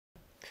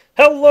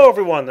Hello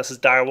everyone, this is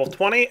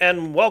Direwolf20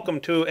 and welcome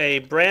to a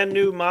brand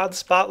new mod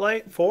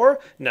spotlight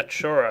for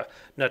Natura.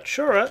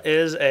 Natura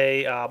is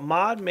a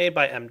mod made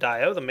by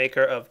MDIO, the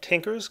maker of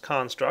Tinker's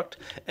Construct,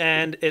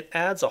 and it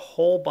adds a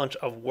whole bunch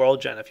of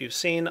world gen. If you've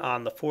seen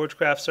on the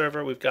Forgecraft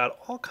server, we've got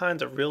all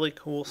kinds of really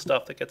cool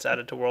stuff that gets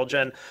added to world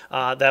gen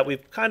that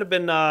we've kind of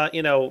been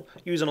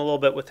using a little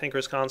bit with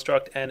Tinker's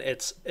Construct, and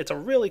it's a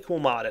really cool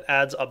mod. It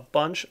adds a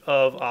bunch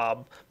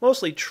of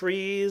mostly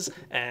trees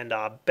and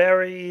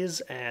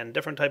berries and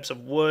different types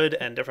of wood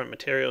and different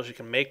materials you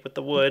can make with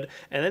the wood,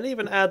 and it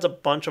even adds a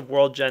bunch of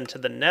world gen to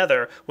the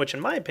nether, which in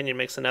my opinion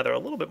makes the nether a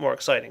little bit more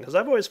exciting, because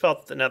I've always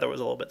felt that the nether was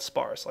a little bit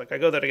sparse. Like, I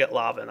go there to get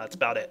lava and that's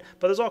about it,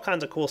 but there's all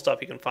kinds of cool stuff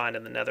you can find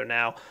in the nether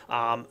now.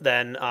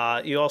 Then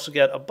you also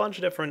get a bunch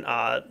of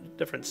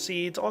different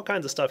seeds, all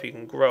kinds of stuff you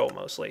can grow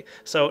mostly.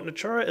 So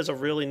Natura is a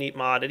really neat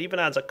mod. It even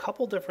adds a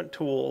couple different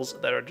tools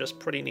that are just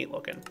pretty neat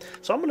looking.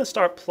 So I'm going to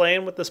start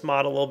playing with this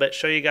mod a little bit,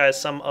 show you guys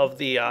some of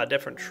the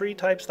different tree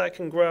types that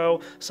can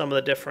grow, some of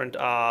the different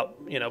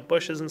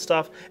bushes and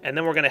stuff, and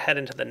then we're going to head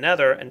into the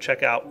nether and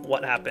check out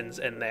what happens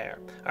in there.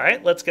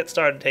 Alright, let's get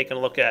started taking a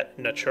look at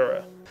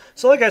Natura.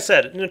 So like I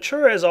said,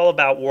 Natura is all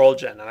about world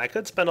gen, and I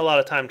could spend a lot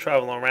of time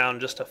traveling around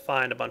just to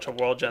find a bunch of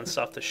world gen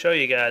stuff to show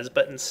you guys,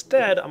 but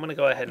instead I'm going to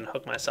go ahead and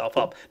hook myself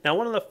up. Now,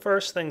 one of the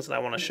first things that I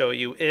want to show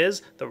you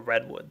is the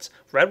redwoods.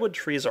 Redwood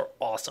trees are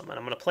awesome, and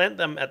I'm going to plant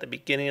them at the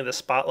beginning of the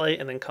spotlight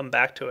and then come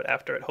back to it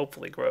after it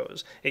hopefully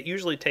grows. It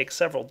usually takes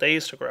several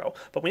days to grow,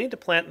 but we need to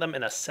plant them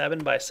in a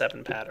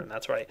 7x7 pattern.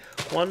 That's right.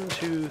 1,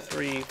 2,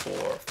 3, 4,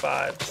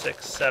 5,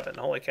 6, 7.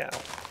 Holy cow.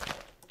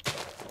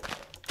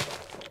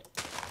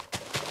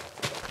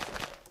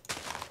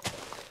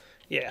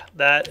 Yeah,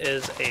 that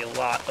is a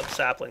lot of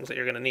saplings that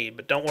you're going to need,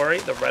 but don't worry,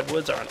 the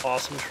redwoods are an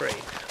awesome tree.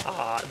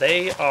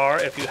 They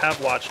are, if you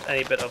have watched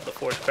any bit of the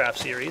Forgecraft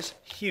series,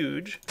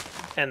 huge,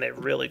 and they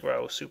really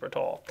grow super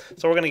tall.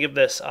 So we're going to give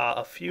this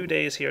a few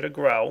days here to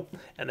grow,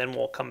 and then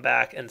we'll come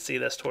back and see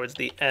this towards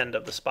the end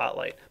of the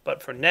spotlight.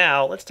 But for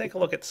now, let's take a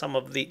look at some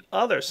of the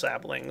other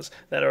saplings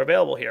that are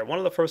available here. One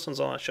of the first ones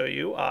I want to show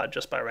you,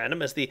 just by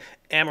random, is the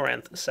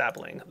amaranth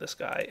sapling. This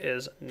guy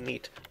is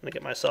neat. I'm going to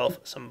get myself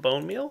some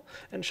bone meal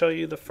and show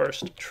you the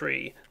first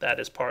tree that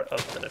is part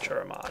of the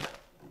Natura mod.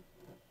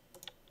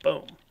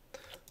 Boom.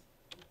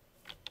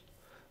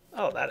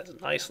 Oh, that is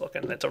nice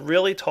looking. It's a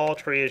really tall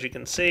tree, as you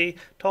can see,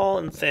 tall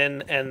and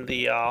thin, and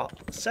the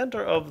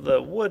center of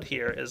the wood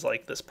here is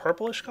like this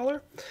purplish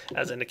color,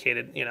 as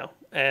indicated,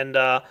 and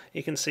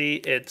you can see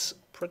it's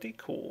pretty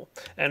cool.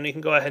 And you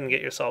can go ahead and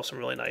get yourself some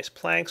really nice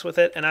planks with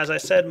it. And as I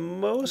said,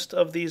 most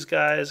of these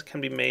guys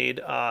can be made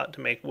to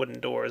make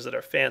wooden doors that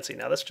are fancy.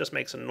 Now, this just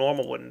makes a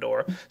normal wooden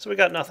door, so we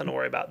got nothing to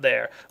worry about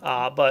there.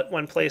 But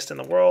when placed in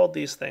the world,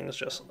 these things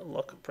just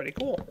look pretty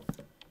cool.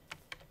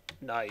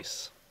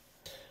 Nice.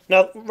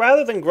 Now,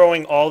 rather than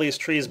growing all these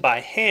trees by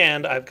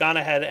hand, I've gone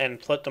ahead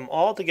and put them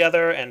all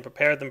together and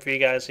prepared them for you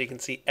guys so you can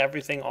see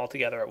everything all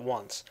together at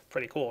once.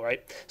 Pretty cool,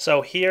 right?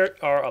 So here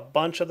are a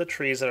bunch of the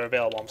trees that are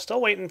available. I'm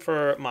still waiting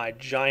for my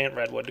giant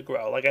redwood to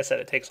grow. Like I said,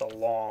 it takes a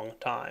long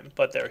time,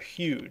 but they're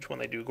huge when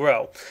they do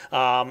grow.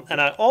 And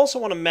I also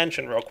want to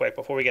mention real quick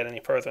before we get any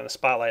further in the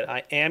spotlight,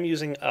 I am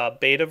using a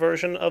beta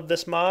version of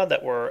this mod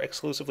that we're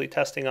exclusively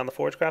testing on the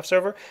Forgecraft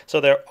server. So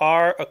there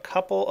are a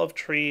couple of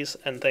trees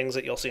and things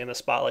that you'll see in the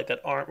spotlight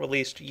that aren't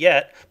released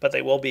yet, but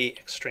they will be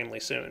extremely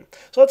soon.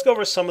 So let's go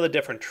over some of the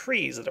different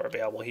trees that are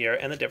available here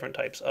and the different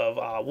types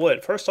of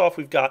wood. First off,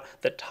 we've got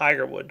the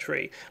tiger wood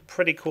tree.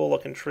 Pretty cool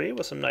looking tree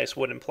with some nice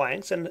wooden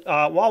planks. And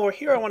while we're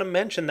here, I want to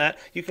mention that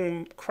you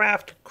can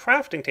craft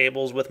crafting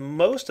tables with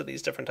most of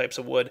these different types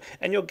of wood,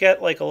 and you'll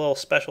get like a little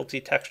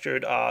specialty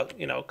textured,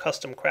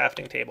 custom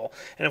crafting table.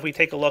 And if we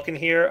take a look in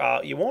here,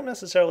 you won't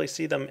necessarily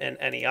see them in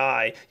any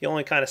eye. You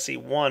only kind of see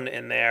one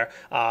in there.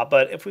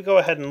 But if we go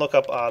ahead and look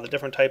up the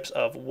different types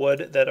of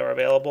wood that are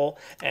available,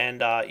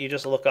 and you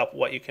just look up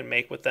what you can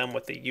make with them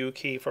with the U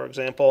key, for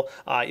example,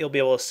 you'll be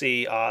able to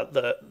see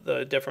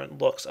the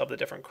different looks of the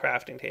different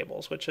crafting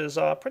tables, which is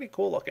pretty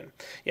cool looking.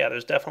 Yeah,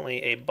 there's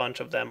definitely a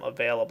bunch of them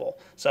available.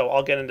 So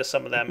I'll get into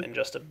some of them in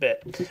just a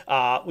bit.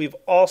 We've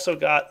also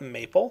got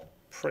maple,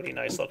 pretty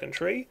nice looking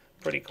tree,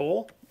 pretty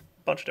cool.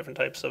 Bunch of different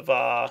types of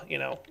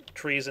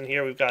trees in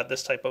here. We've got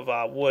this type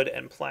of wood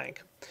and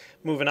plank.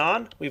 Moving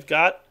on, we've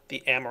got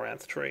the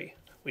amaranth tree.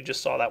 We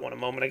just saw that one a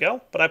moment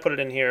ago, but I put it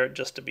in here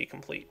just to be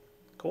complete.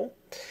 Cool.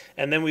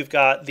 And then we've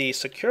got the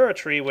Sakura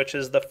tree, which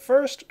is the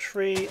first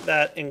tree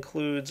that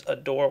includes a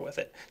door with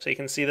it. So you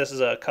can see this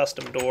is a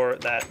custom door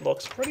that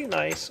looks pretty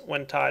nice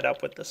when tied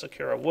up with the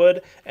Sakura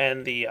wood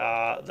and the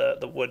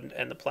wood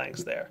and the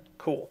planks there.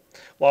 Cool.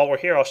 While we're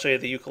here, I'll show you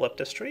the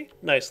eucalyptus tree.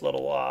 Nice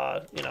little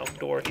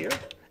door here.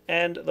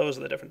 And those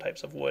are the different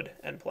types of wood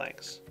and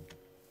planks.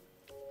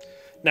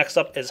 Next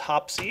up is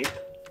hopseed.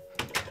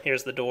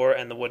 Here's the door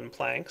and the wooden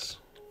planks.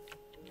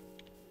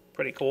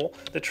 Pretty cool.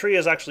 The tree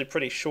is actually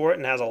pretty short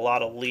and has a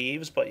lot of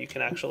leaves, but you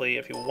can actually,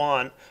 if you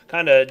want,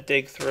 kind of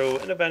dig through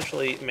and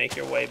eventually make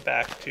your way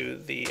back to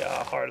the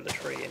heart of the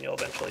tree, and you'll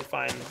eventually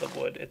find the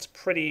wood. It's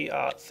pretty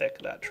thick,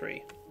 that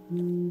tree.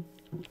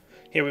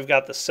 Here we've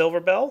got the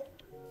silver bell.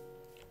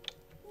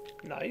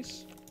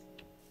 Nice.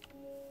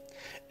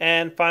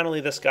 And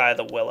finally this guy,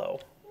 the willow.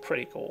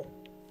 Pretty cool.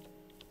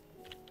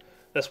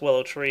 This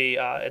willow tree,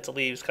 its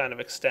leaves kind of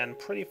extend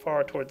pretty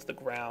far towards the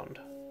ground.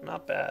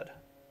 Not bad.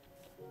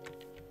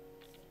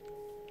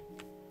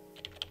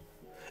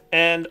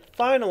 And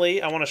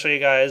finally, I want to show you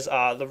guys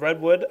the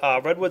redwood.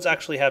 Redwoods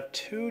actually have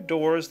 2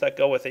 doors that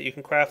go with it. You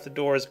can craft the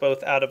doors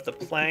both out of the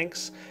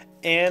planks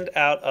and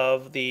out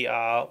of the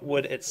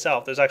wood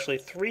itself. There's actually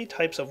 3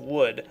 types of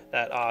wood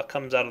that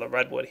comes out of the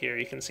redwood here.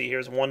 You can see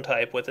here's one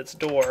type with its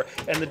door,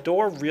 and the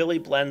door really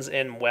blends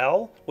in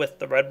well with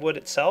the redwood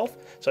itself.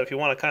 So if you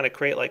want to kind of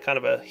create like kind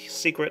of a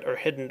secret or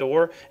hidden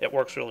door, it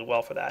works really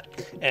well for that.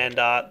 And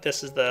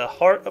this is the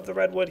heart of the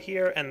redwood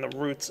here and the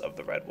roots of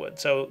the redwood.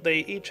 So they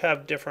each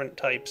have different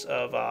types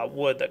of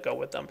wood that go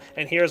with them.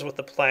 And here's what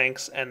the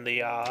planks and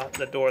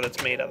the door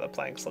that's made out of the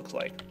planks looks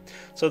like.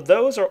 So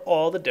those are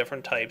all the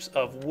different types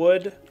of wood,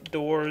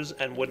 doors,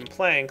 and wooden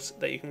planks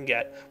that you can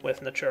get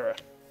with Natura.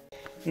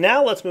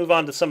 Now let's move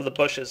on to some of the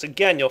bushes.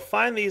 Again, you'll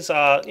find these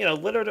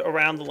littered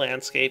around the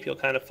landscape. You'll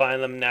kind of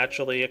find them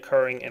naturally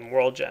occurring in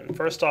World Gen.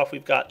 First off,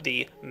 we've got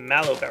the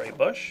mallowberry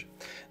bush,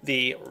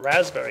 the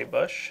raspberry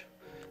bush,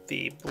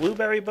 the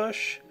blueberry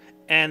bush,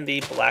 and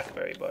the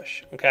blackberry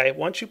bush. Okay,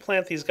 once you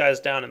plant these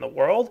guys down in the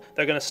world,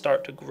 they're going to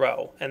start to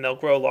grow, and they'll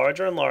grow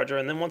larger and larger,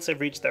 and then once they've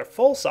reached their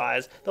full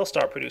size, they'll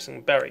start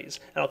producing berries.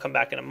 And I'll come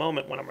back in a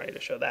moment when I'm ready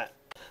to show that.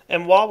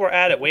 And while we're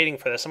at it waiting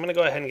for this, I'm going to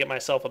go ahead and get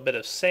myself a bit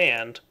of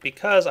sand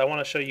because I want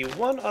to show you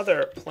one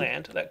other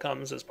plant that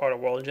comes as part of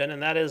World Gen,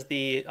 and that is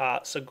the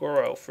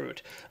saguaro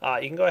fruit.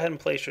 You can go ahead and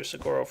place your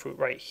saguaro fruit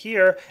right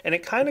here, and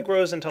it kind of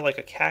grows into like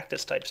a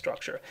cactus type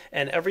structure.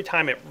 And every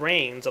time it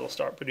rains, it'll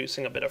start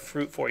producing a bit of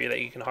fruit for you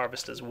that you can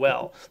harvest as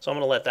well. So I'm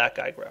going to let that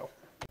guy grow.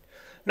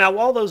 Now,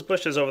 while those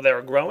bushes over there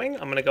are growing,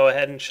 I'm going to go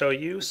ahead and show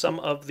you some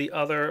of the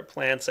other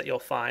plants that you'll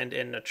find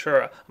in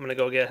Natura. I'm going to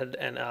go ahead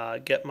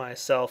and get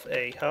myself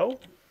a hoe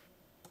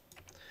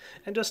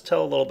and just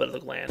till a little bit of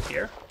the land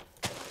here.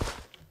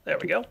 There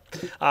we go.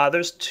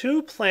 There's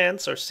 2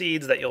 plants or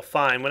seeds that you'll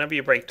find whenever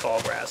you break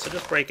tall grass. So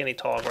just break any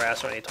tall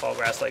grass or any tall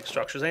grass-like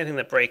structures, anything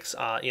that breaks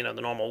the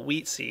normal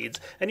wheat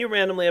seeds, and you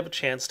randomly have a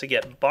chance to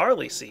get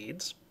barley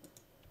seeds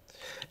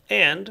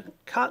and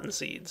cotton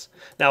seeds.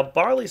 Now,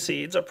 barley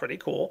seeds are pretty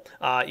cool.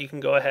 You can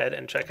go ahead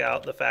and check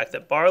out the fact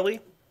that barley,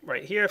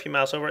 right here, if you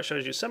mouse over it,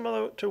 shows you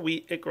similar to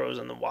wheat, it grows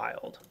in the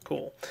wild.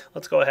 Cool.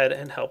 Let's go ahead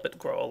and help it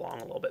grow along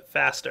a little bit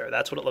faster.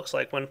 That's what it looks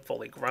like when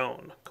fully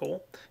grown.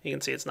 Cool. You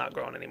can see it's not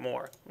growing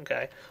anymore.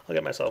 Okay. I'll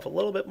get myself a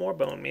little bit more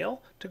bone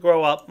meal to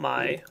grow up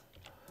my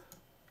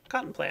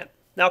cotton plant.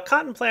 Now,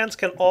 cotton plants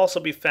can also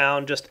be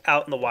found just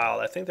out in the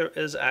wild. I think there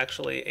is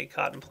actually a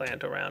cotton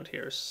plant around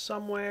here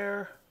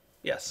somewhere.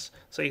 Yes,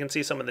 so you can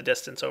see some in the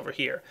distance over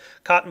here.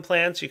 Cotton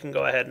plants you can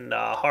go ahead and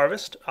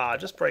harvest.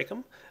 Just break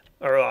them,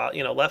 or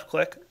left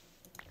click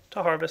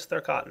to harvest their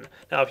cotton.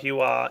 Now, if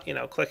you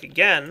click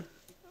again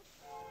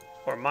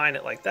or mine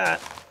it like that,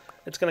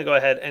 it's going to go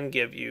ahead and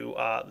give you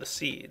the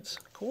seeds.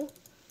 Cool.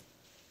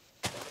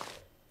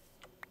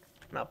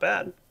 Not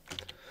bad.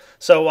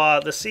 So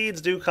the seeds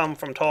do come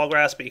from tall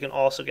grass, but you can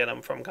also get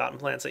them from cotton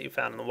plants that you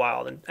found in the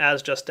wild. And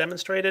as just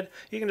demonstrated,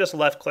 you can just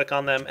left click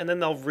on them and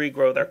then they'll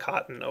regrow their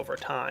cotton over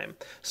time.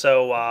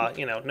 So,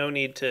 no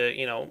need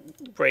to,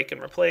 break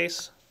and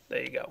replace.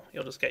 There you go.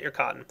 You'll just get your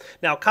cotton.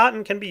 Now,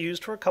 cotton can be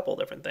used for a couple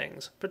different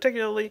things,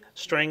 particularly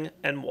string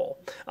and wool.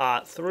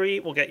 3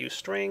 will get you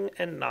string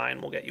and 9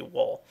 will get you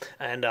wool.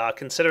 And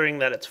considering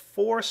that it's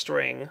 4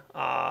 string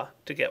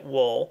to get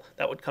wool,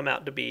 that would come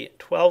out to be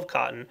 12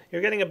 cotton.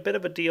 You're getting a bit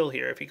of a deal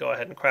here if you go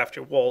ahead and craft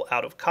your wool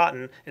out of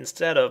cotton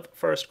instead of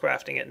first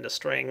crafting it into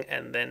string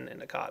and then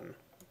into cotton.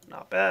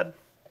 Not bad.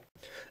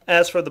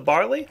 As for the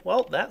barley,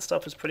 well, that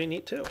stuff is pretty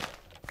neat too.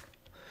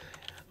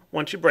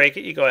 Once you break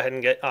it, you go ahead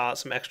and get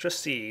some extra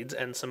seeds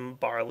and some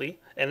barley.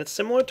 And it's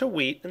similar to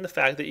wheat in the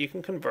fact that you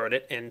can convert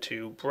it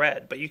into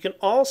bread. But you can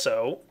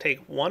also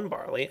take one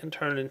barley and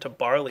turn it into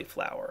barley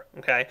flour.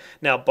 Okay?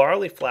 Now,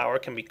 barley flour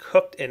can be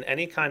cooked in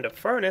any kind of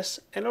furnace,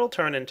 and it'll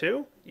turn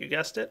into, you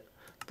guessed it,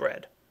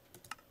 bread.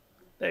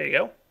 There you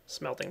go.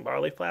 Smelting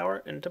barley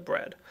flour into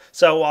bread.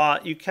 So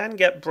you can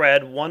get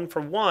bread 1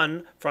 for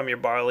 1 from your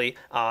barley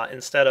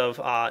instead of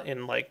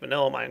in like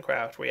vanilla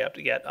Minecraft where you have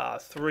to get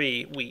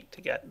 3 wheat to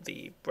get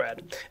the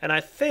bread. And I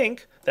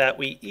think that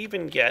we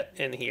even get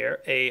in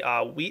here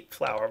a wheat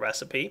flour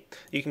recipe.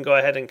 You can go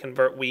ahead and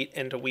convert wheat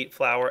into wheat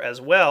flour as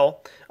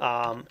well.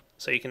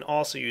 So you can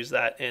also use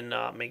that in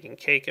making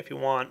cake if you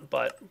want,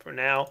 but for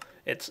now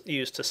it's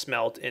used to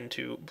smelt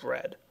into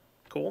bread.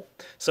 Cool.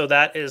 So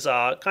that is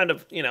kind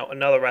of,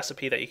 another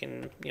recipe that you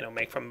can,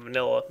 make from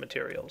vanilla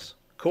materials.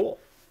 Cool.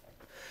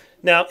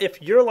 Now,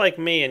 if you're like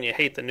me and you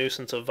hate the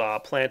nuisance of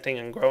planting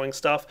and growing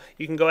stuff,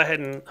 you can go ahead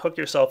and hook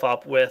yourself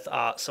up with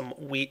some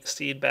wheat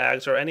seed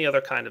bags or any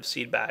other kind of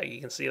seed bag. You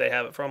can see they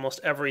have it for almost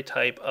every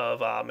type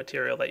of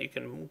material that you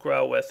can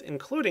grow with,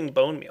 including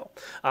bone meal.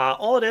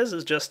 All it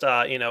is just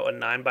a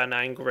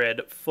 9x9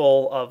 grid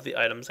full of the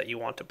items that you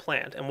want to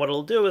plant. And what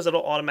it'll do is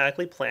it'll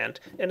automatically plant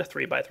in a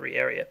 3x3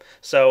 area.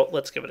 So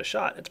let's give it a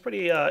shot. It's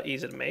pretty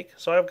easy to make.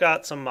 So I've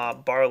got some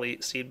barley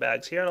seed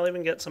bags here, and I'll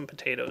even get some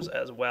potatoes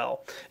as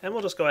well. And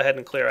we'll just go ahead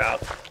and clear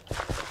out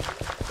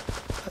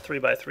a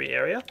 3x3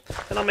 area,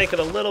 and I'll make it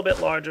a little bit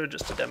larger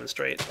just to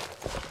demonstrate.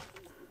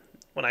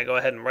 When I go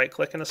ahead and right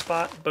click in a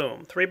spot,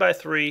 boom,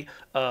 3x3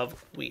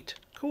 of wheat.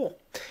 Cool.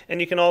 And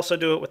you can also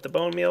do it with the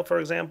bone meal, for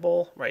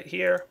example, right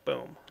here,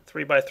 boom,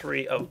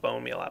 3x3 of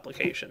bone meal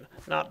application.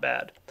 Not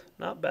bad.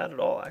 Not bad at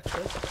all,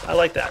 actually. I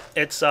like that.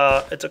 It's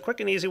a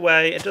quick and easy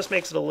way. It just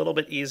makes it a little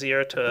bit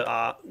easier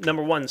to,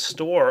 number one,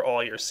 store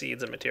all your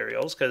seeds and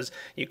materials, because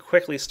you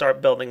quickly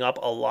start building up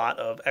a lot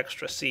of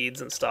extra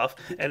seeds and stuff,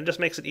 and it just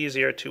makes it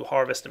easier to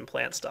harvest and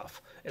plant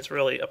stuff. It's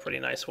really a pretty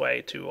nice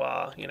way to,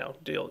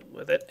 deal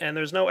with it. And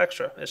there's no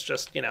extra. It's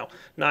just,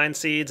 9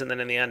 seeds, and then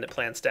in the end it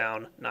plants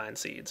down 9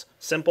 seeds.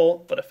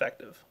 Simple, but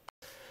effective.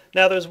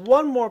 Now there's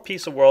one more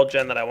piece of world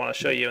gen that I want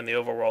to show you in the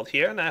overworld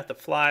here, and I have to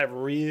fly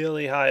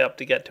really high up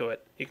to get to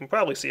it. You can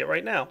probably see it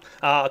right now.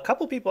 A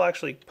couple people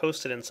actually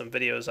posted in some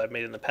videos I've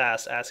made in the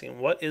past asking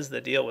what is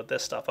the deal with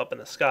this stuff up in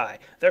the sky.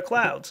 They're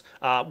clouds,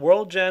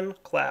 world gen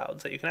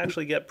clouds that you can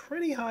actually get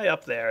pretty high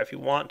up there if you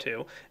want to.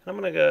 And I'm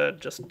going to go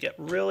just get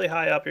really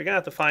high up. You're going to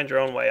have to find your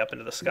own way up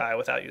into the sky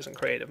without using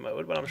creative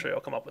mode, but I'm sure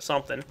you'll come up with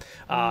something.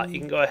 You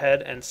can go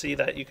ahead and see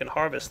that you can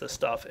harvest this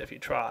stuff if you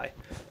try.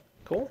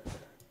 Cool.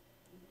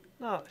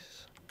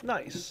 Nice.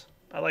 Nice.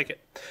 I like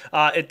it.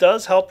 It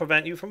does help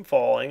prevent you from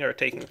falling or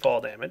taking fall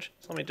damage.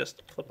 So let me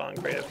just flip on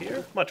creative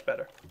here. Much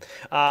better.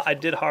 I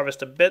did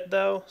harvest a bit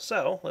though,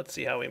 so let's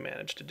see how we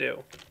managed to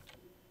do.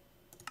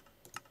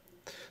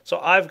 So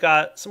I've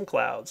got some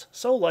clouds.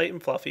 So light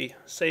and fluffy,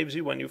 saves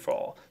you when you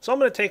fall. So I'm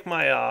going to take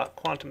my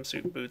quantum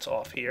suit boots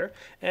off here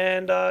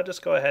and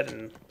just go ahead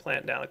and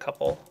plant down a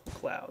couple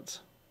clouds.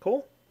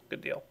 Cool?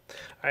 Good deal.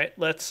 Alright,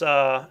 let's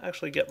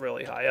actually get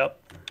really high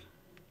up,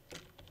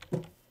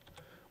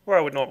 where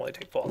I would normally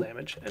take fall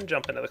damage, and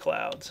jump into the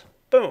clouds.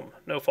 Boom!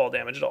 No fall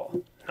damage at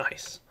all.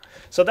 Nice.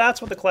 So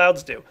that's what the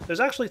clouds do.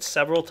 There's actually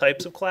several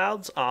types of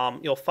clouds.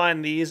 You'll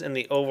find these in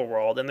the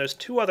overworld, and there's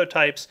 2 other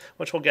types,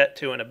 which we'll get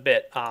to in a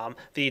bit.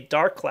 The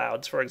dark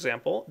clouds, for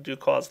example, do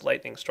cause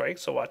lightning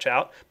strikes, so watch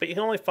out. But you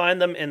can only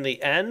find them in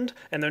the end,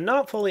 and they're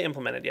not fully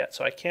implemented yet,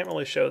 so I can't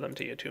really show them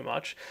to you too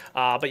much.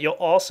 But you'll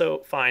also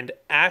find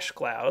ash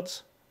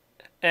clouds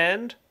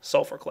and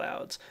sulfur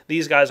clouds.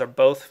 These guys are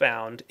both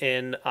found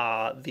in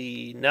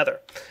the nether,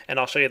 and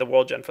I'll show you the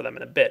world gen for them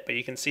in a bit, but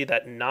you can see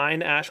that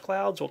 9 ash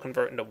clouds will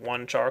convert into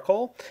 1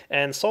 charcoal,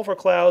 and sulfur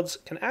clouds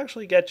can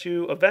actually get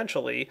you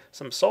eventually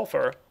some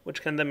sulfur,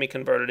 which can then be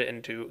converted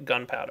into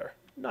gunpowder.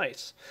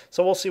 Nice.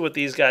 So we'll see what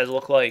these guys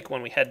look like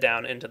when we head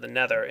down into the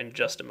nether in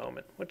just a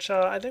moment, which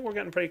I think we're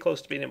getting pretty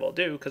close to being able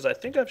to do, because I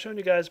think I've shown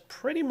you guys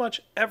pretty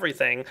much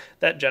everything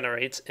that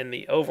generates in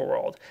the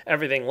overworld.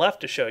 Everything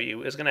left to show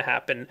you is going to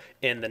happen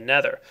in the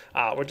nether.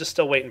 We're just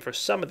still waiting for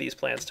some of these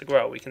plants to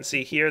grow. We can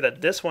see here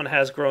that this one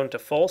has grown to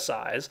full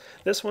size.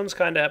 This one's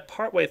kind of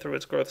partway through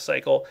its growth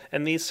cycle,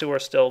 and these 2 are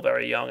still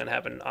very young and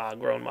haven't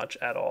grown much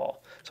at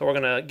all. So we're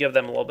going to give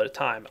them a little bit of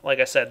time. Like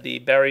I said, the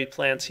berry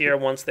plants here,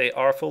 once they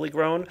are fully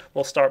grown,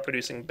 will start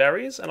producing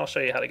berries, and I'll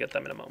show you how to get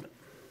them in a moment.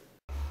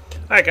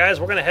 Alright guys,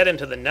 we're going to head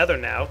into the nether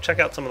now, check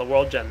out some of the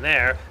world gen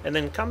there, and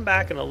then come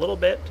back in a little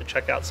bit to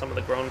check out some of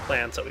the grown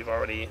plants that we've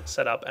already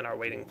set up and are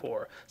waiting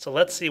for. So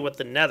let's see what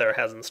the nether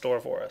has in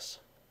store for us.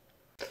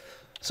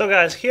 So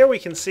guys, here we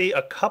can see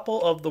a couple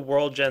of the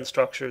world gen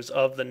structures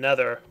of the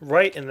nether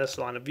right in this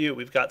line of view.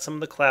 We've got some of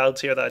the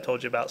clouds here that I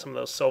told you about, some of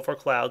those sulfur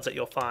clouds that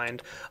you'll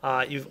find.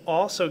 You've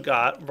also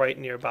got right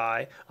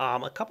nearby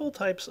a couple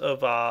types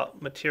of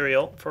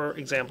material. For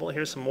example,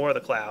 here's some more of the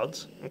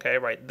clouds, okay,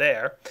 right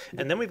there.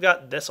 And then we've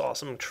got this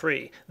awesome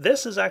tree.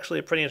 This is actually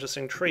a pretty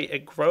interesting tree.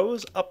 It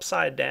grows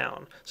upside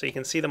down, so you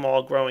can see them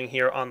all growing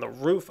here on the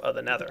roof of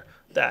the nether.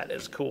 That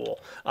is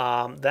cool.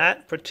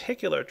 That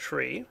particular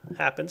tree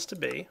happens to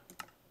be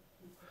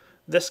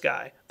this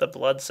guy, the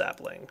blood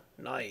sapling.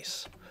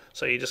 Nice.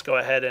 So you just go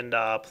ahead and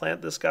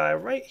plant this guy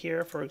right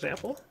here, for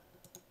example.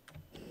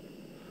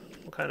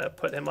 We'll kind of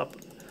put him up.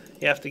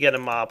 You have to get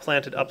him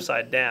planted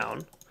upside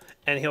down,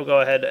 and he'll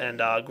go ahead and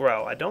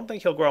grow. I don't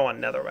think he'll grow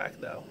on netherrack,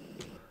 though.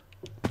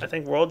 I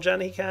think world gen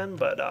he can,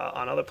 but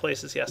on other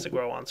places he has to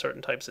grow on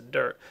certain types of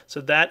dirt.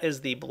 So that is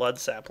the blood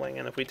sapling.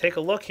 And if we take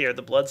a look here,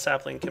 the blood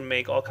sapling can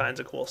make all kinds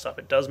of cool stuff.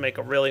 It does make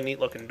a really neat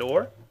looking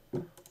door.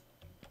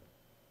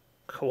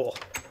 Cool.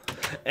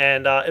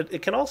 And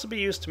it can also be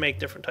used to make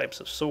different types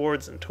of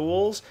swords and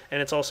tools,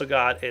 and it's also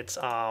got its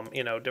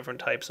different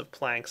types of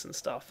planks and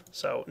stuff,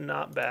 so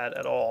not bad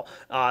at all.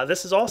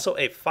 This is also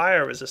a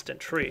fire resistant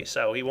tree,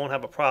 so he won't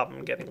have a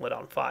problem getting lit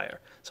on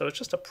fire. So it's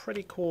just a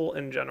pretty cool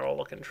in general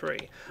looking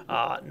tree.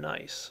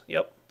 Nice.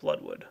 Yep,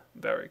 bloodwood.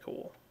 Very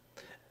cool.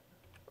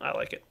 I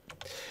like it.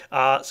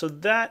 So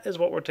that is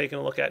what we're taking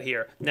a look at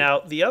here. Now,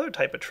 the other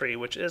type of tree,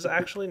 which is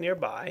actually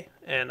nearby,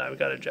 and I've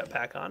got a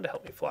jetpack on to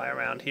help me fly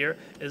around here,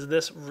 is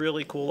this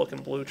really cool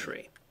looking blue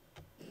tree.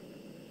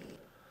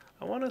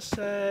 I want to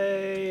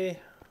say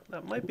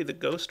that might be the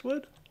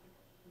ghostwood.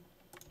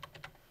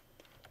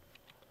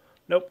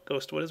 Nope,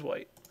 ghostwood is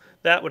white.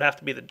 That would have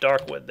to be the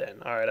darkwood then.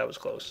 All right, I was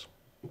close.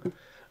 All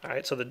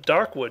right, so the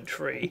darkwood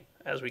tree,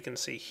 as we can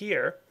see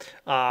here,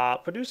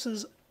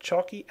 produces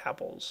chalky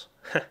apples.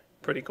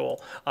 Pretty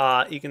cool.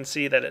 You can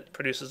see that it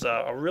produces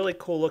a really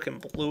cool looking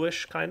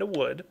bluish kind of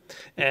wood,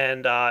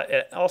 and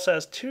it also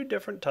has two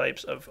different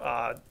types of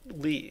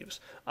leaves.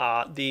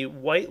 The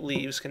white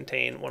leaves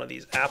contain one of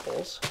these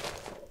apples.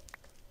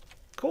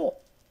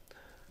 Cool.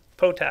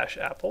 Potash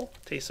apple.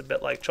 Tastes a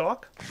bit like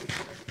chalk.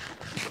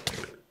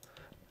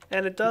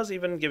 And it does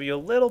even give you a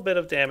little bit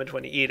of damage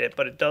when you eat it,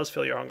 but it does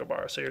fill your hunger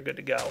bar, so you're good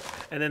to go.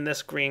 And then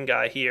this green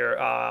guy here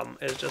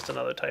is just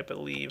another type of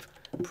leaf.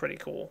 Pretty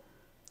cool.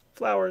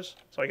 Flowers,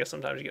 so I guess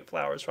sometimes you get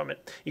flowers from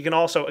it. You can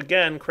also,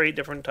 again, create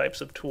different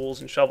types of tools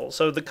and shovels.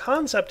 So the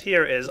concept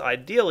here is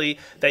ideally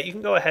that you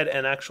can go ahead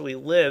and actually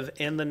live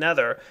in the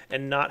nether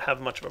and not have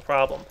much of a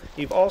problem.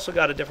 You've also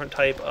got a different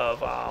type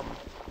of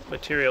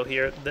material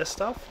here. This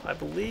stuff, I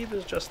believe,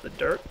 is just the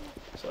dirt.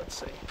 So let's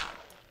see.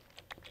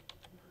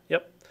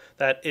 Yep,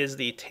 that is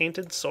the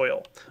tainted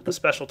soil, a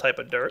special type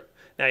of dirt.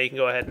 Now you can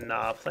go ahead and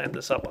plant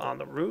this up on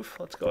the roof.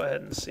 Let's go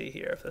ahead and see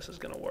here if this is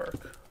going to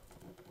work.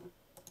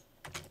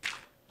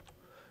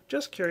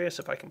 Just curious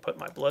if I can put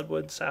my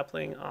bloodwood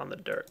sapling on the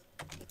dirt.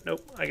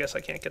 Nope, I guess I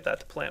can't get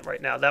that to plant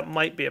right now. That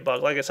might be a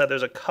bug. Like I said,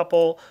 there's a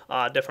couple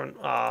different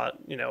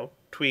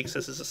tweaks.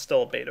 This is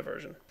still a beta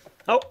version.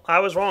 Oh, I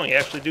was wrong. You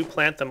actually do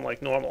plant them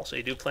like normal. So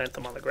you do plant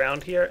them on the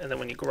ground here, and then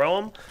when you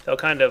grow them, they'll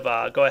kind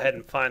of go ahead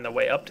and find their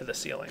way up to the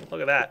ceiling.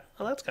 Look at that.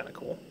 Oh, that's kind of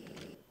cool.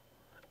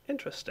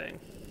 Interesting.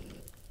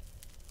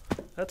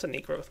 That's a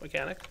neat growth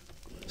mechanic.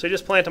 So you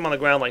just plant them on the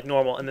ground like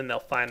normal, and then they'll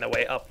find their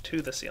way up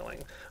to the ceiling.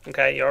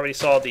 Okay, you already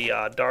saw the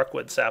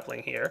darkwood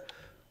sapling here.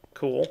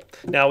 Cool.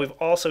 Now we've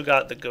also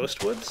got the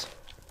ghostwoods,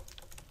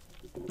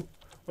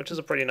 which is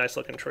a pretty nice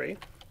looking tree.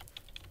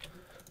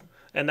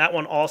 And that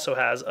one also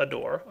has a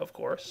door, of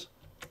course.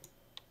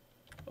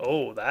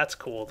 Oh, that's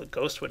cool. The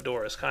ghostwood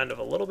door is kind of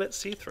a little bit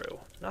see-through.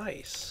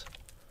 Nice.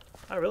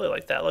 I really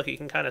like that. Look, you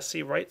can kind of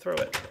see right through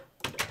it.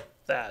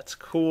 That's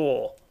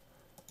cool.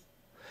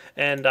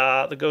 And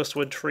the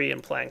ghostwood tree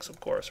and planks, of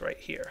course, right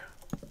here.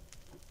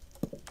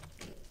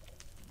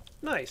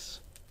 Nice.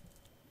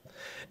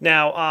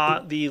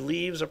 Now, the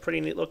leaves are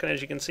pretty neat looking,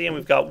 as you can see, and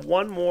we've got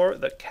one more,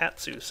 the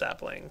katsu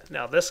sapling.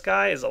 Now, this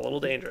guy is a little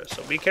dangerous,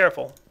 so be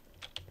careful.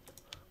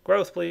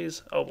 Growth,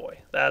 please. Oh boy,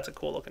 that's a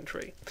cool looking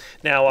tree.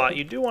 Now,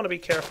 you do want to be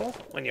careful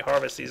when you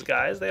harvest these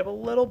guys. They have a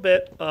little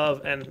bit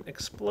of an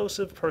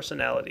explosive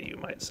personality, you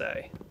might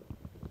say.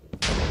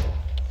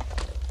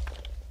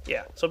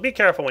 Yeah, so be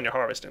careful when you're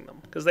harvesting them,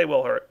 because they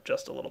will hurt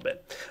just a little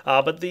bit.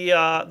 But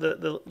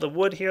the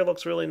wood here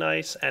looks really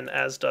nice, and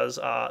as does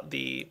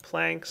the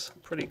planks.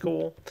 Pretty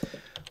cool.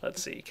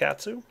 Let's see,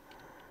 katsu.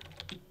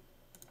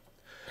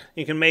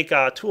 You can make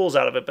tools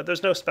out of it, but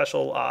there's no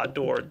special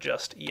door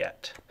just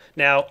yet.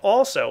 Now,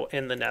 also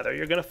in the nether,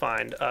 you're going to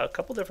find a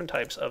couple different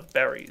types of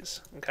berries,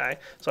 okay?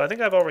 So I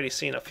think I've already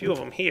seen a few of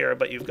them here,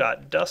 but you've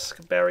got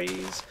dusk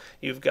berries,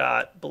 you've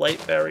got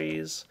blight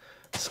berries,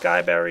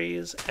 sky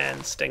berries,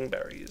 and sting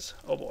berries.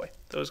 Oh boy,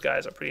 those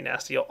guys are pretty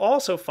nasty. You'll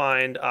also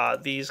find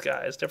these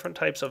guys, different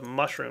types of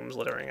mushrooms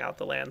littering out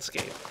the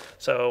landscape.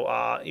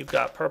 So you've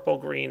got purple,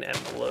 green,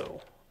 and blue.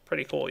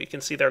 Pretty cool. You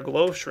can see they're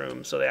glow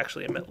shrooms, so they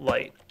actually emit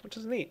light, which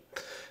is neat.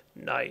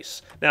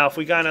 Nice. Now, if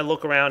we kind of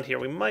look around here,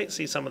 we might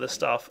see some of this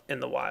stuff in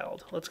the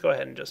wild. Let's go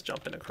ahead and just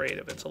jump into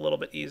creative. It's a little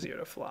bit easier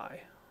to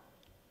fly.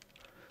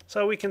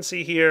 So we can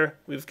see here,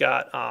 we've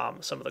got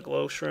some of the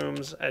glow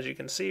shrooms, as you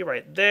can see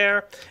right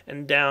there.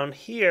 And down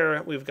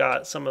here, we've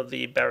got some of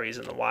the berries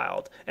in the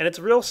wild. And it's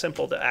real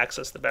simple to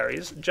access the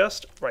berries.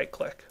 Just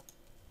right-click.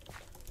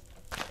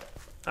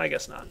 I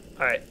guess not.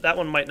 All right, that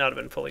one might not have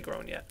been fully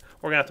grown yet.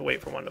 We're going to have to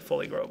wait for one to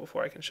fully grow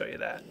before I can show you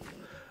that.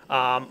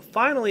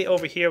 Finally,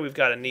 over here, we've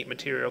got a neat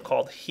material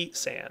called heat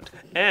sand,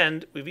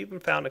 and we've even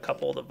found a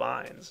couple of the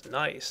vines.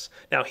 Nice.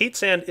 Now, heat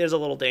sand is a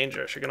little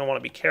dangerous. You're going to want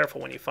to be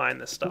careful when you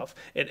find this stuff.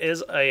 It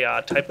is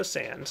a type of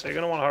sand, so you're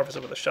going to want to harvest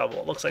it with a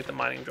shovel. It looks like the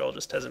mining drill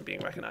just isn't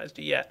being recognized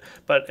yet,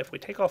 but if we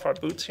take off our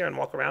boots here and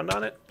walk around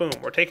on it, boom,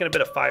 we're taking a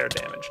bit of fire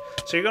damage.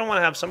 So you're going to want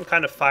to have some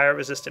kind of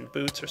fire-resistant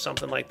boots or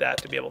something like that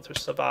to be able to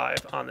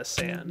survive on this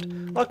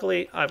sand.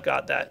 Luckily, I've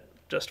got that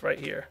just right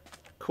here.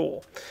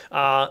 Cool.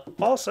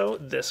 Also,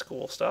 this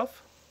cool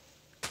stuff.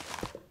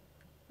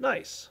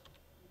 Nice.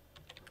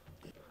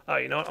 Oh,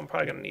 you know what? I'm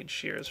probably going to need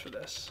shears for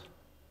this.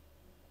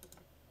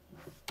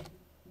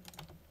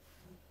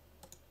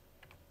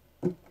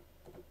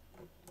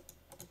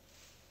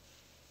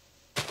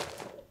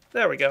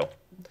 There we go.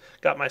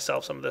 Got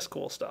myself some of this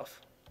cool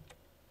stuff.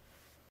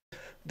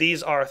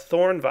 These are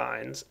thorn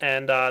vines,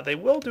 and they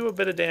will do a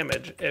bit of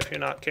damage if you're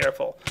not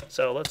careful.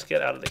 So let's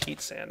get out of the heat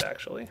sand,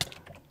 actually.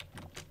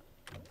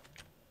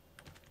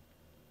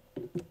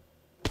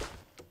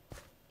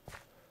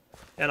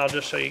 and I'll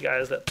just show you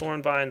guys that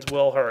thorn vines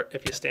will hurt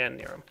if you stand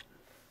near them.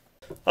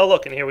 Oh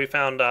look, and here we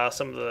found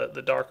some of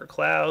the darker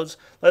clouds.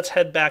 Let's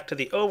head back to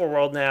the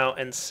overworld now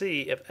and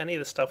see if any of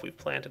the stuff we've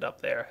planted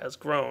up there has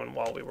grown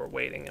while we were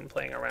waiting and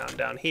playing around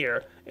down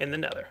here in the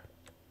nether.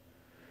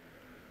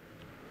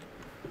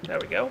 There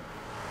we go.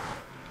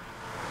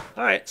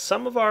 Alright,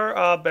 some of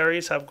our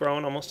berries have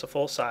grown almost to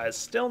full size.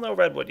 Still no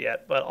redwood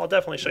yet, but I'll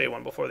definitely show you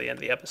one before the end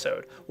of the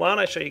episode. Why don't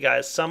I show you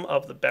guys some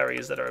of the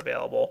berries that are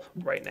available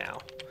right now.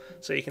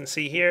 So you can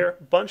see here,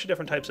 a bunch of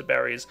different types of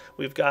berries.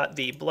 We've got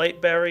the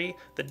blightberry,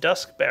 the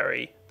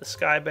duskberry, the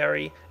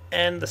skyberry,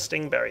 and the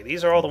stingberry.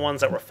 These are all the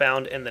ones that were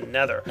found in the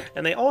nether,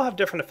 and they all have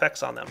different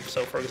effects on them.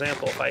 So for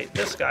example, if I eat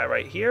this guy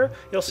right here,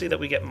 you'll see that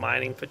we get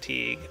mining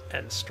fatigue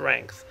and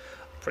strength.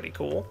 Pretty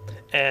cool.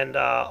 And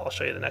I'll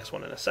show you the next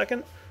one in a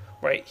second.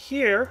 Right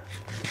here,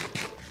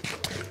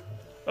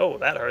 oh,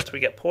 that hurts.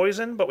 We get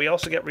poison, but we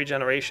also get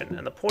regeneration,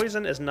 and the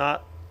poison is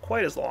not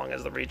quite as long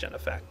as the regen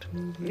effect.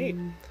 Neat.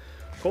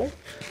 Cool.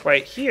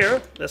 Right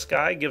here, this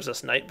guy gives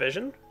us night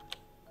vision,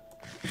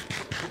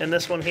 and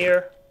this one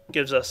here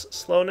gives us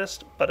slowness,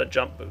 but a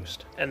jump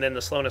boost. And then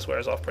the slowness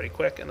wears off pretty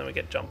quick, and then we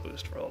get jump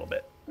boost for a little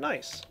bit.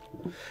 Nice.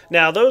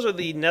 Now, those are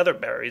the nether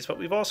berries, but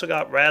we've also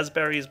got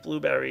raspberries,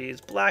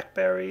 blueberries,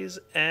 blackberries,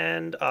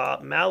 and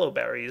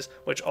mallowberries,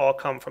 which all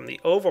come from the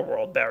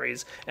overworld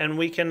berries. And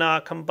we can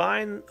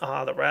combine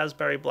the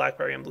raspberry,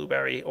 blackberry, and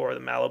blueberry, or the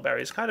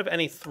mallowberries, kind of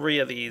any three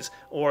of these,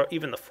 or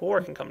even the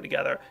four can come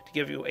together to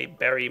give you a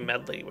berry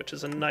medley, which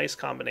is a nice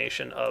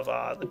combination of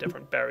the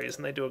different berries,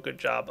 and they do a good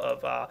job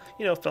of,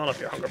 filling up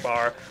your hunger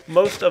bar.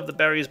 Most of the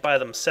berries by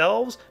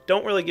themselves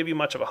don't really give you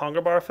much of a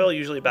hunger bar fill,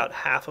 usually about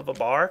half of a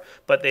bar,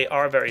 but they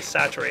are very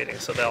saturating,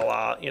 so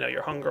they'll,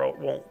 your hunger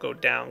won't go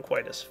down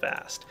quite as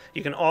fast.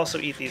 You can also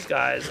eat these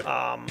guys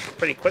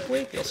pretty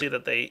quickly. You'll see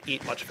that they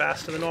eat much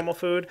faster than normal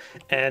food,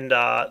 and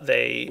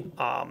they,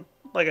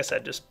 like I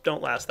said, just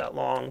don't last that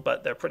long,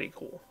 but they're pretty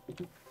cool.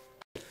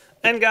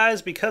 And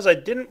guys, because I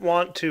didn't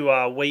want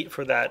to wait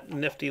for that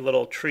nifty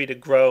little tree to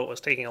grow, it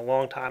was taking a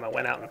long time, I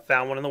went out and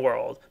found one in the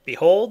world.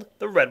 Behold,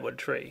 the redwood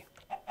tree.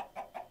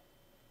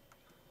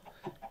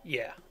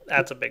 Yeah,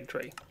 that's a big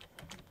tree.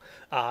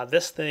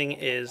 This thing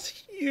is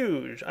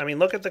huge. I mean,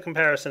 look at the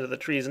comparison to the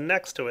trees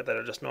next to it that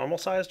are just normal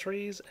sized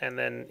trees, and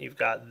then you've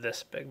got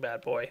this big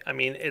bad boy. I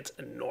mean, it's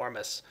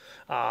enormous.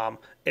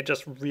 It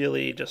just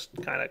really just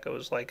kind of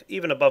goes like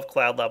even above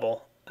cloud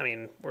level. I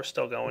mean, we're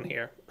still going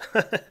here,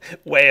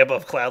 way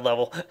above cloud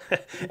level,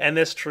 and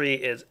this tree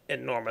is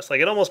enormous. Like,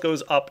 it almost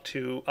goes up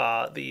to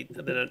the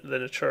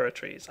Natura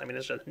trees. I mean,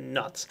 it's just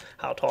nuts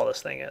how tall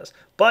this thing is.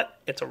 But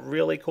it's a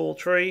really cool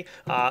tree.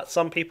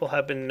 Some people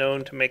have been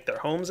known to make their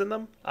homes in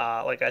them.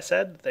 Like I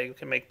said, they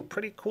can make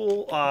pretty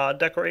cool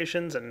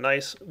decorations and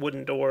nice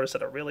wooden doors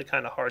that are really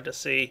kind of hard to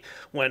see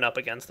when up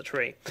against the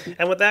tree.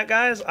 And with that,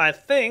 guys, I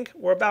think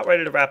we're about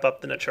ready to wrap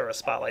up the Natura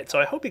Spotlight. So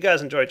I hope you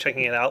guys enjoyed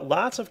checking it out.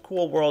 Lots of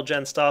cool world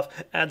gen stuff.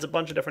 Adds a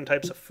bunch of different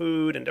types of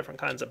food and different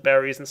kinds of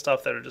berries and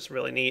stuff that are just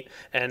really neat,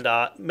 and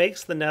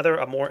makes the nether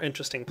a more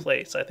interesting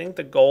place. I think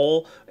the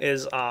goal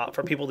is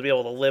for people to be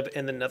able to live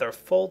in the nether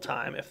full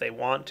time if they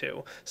want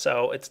to.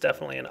 So it's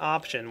definitely an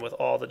option with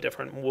all the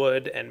different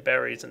wood and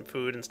berries and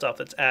food and stuff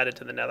that's added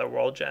to the nether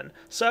world gen.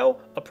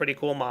 So a pretty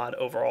cool mod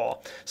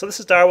overall. So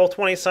this is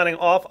Direwolf20 signing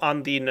off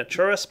on the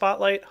Natura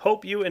Spotlight.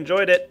 Hope you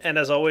enjoyed it, and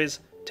as always,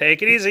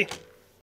 take it easy.